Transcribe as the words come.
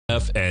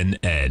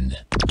TFNN,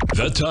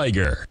 the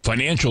Tiger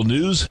Financial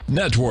News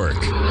Network.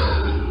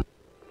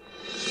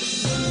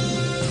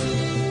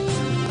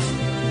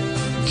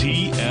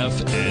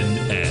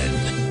 TFNN,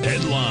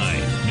 headline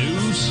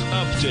news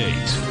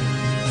update.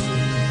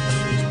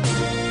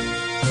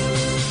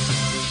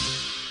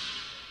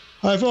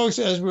 Hi, folks.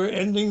 As we're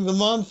ending the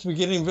month, we're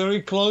getting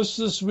very close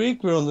this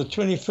week. We're on the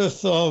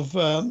 25th of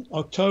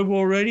October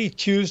already,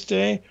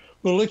 Tuesday.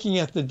 We're looking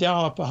at the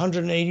Dow up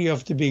 180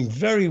 after being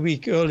very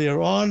weak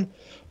earlier on.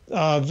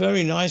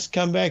 Very nice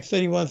comeback,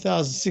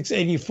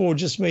 31,684,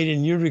 just made a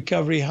new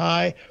recovery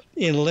high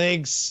in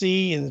leg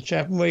C in the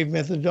Chapman wave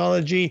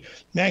methodology.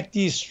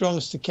 MACD strong,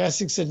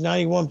 stochastics at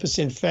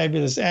 91%,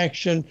 fabulous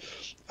action.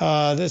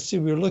 Let's see,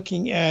 we're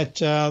looking at,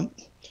 the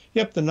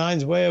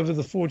 9's way over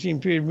the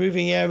 14-period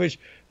moving average.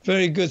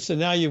 Very good. So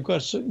now you've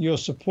got your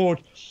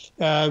support.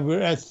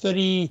 We're at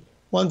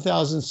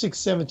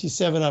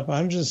 31,677, up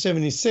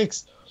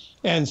 176.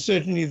 And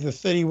certainly the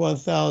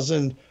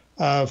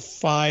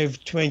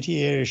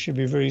 31,520 area should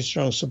be very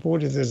strong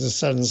support if there's a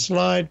sudden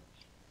slide.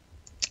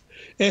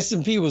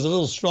 S&P was a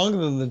little stronger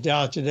than the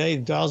Dow today.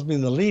 The Dow's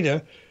been the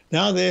leader.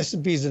 Now the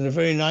S&P is in a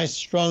very nice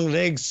strong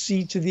leg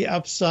C to the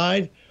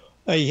upside.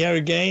 Here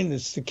again, the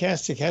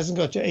stochastic hasn't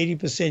got to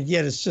 80%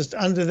 yet. It's just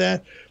under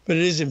that, but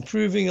it is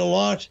improving a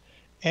lot.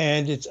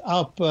 And it's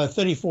up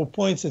 34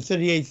 points at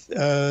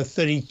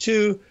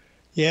 38.32.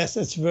 Yes,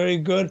 that's very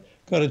good.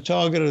 Got a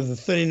target of the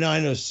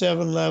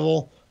 39.07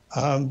 level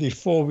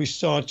before we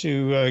start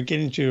to get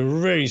into a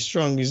very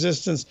strong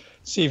resistance.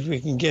 See if we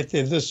can get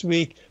there this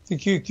week. The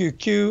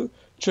QQQ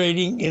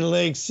trading in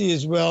leg C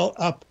as well,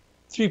 up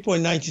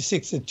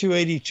 3.96 at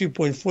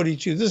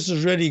 282.42. This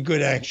is really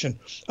good action.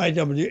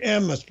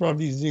 IWM is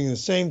probably doing the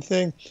same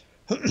thing.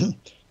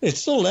 It's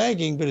still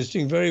lagging, but it's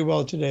doing very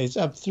well today. It's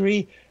up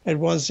 3 at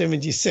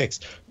 176.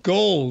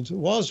 Gold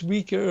was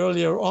weaker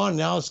earlier on.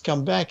 Now it's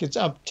come back. It's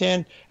up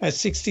 10 at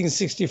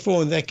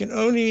 1664. And that can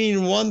only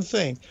mean one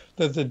thing,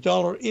 that the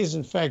dollar is,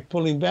 in fact,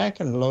 pulling back.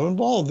 And lo and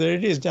behold, there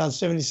it is, down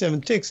 77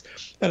 ticks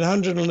at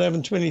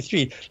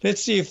 111.23.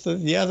 Let's see if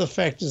the other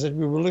factors that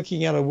we were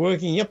looking at are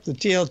working. Yep, the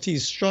TLT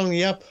is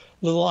strongly up.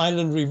 Little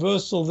island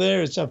reversal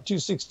there. It's up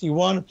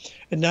 261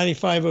 at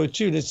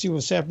 95.02. Let's see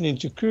what's happening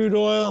to crude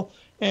oil.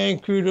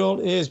 And crude oil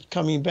is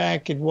coming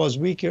back. It was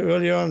weaker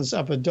earlier on. It's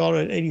up $1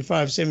 at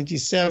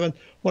 85.77.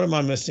 What am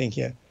I missing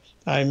here?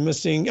 I'm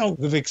missing,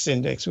 the VIX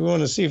index. We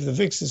want to see if the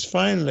VIX is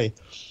finally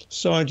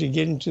starting to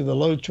get into the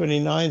low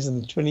 29s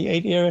and the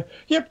 28 area.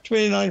 Yep,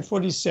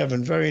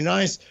 29.47. Very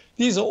nice.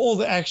 These are all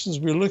the actions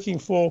we're looking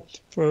for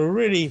a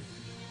really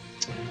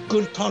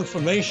good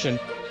confirmation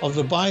of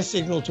the buy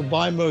signal to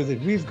buy mode that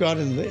we've got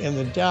in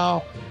the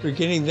Dow. We're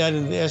getting that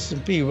in the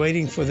S&P,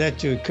 waiting for that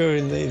to occur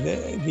in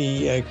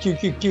the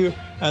QQQ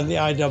and the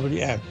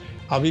IWM.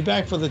 I'll be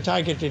back for the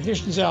Tiger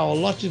Technicians Hour. A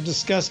lot to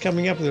discuss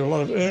coming up. There are a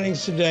lot of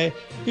earnings today.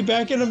 Be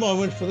back in a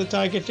moment for the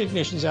Tiger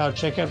Technicians Hour.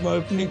 Check out my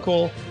opening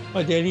call,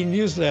 my daily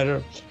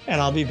newsletter, and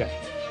I'll be back.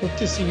 Hope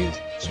to see you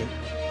soon.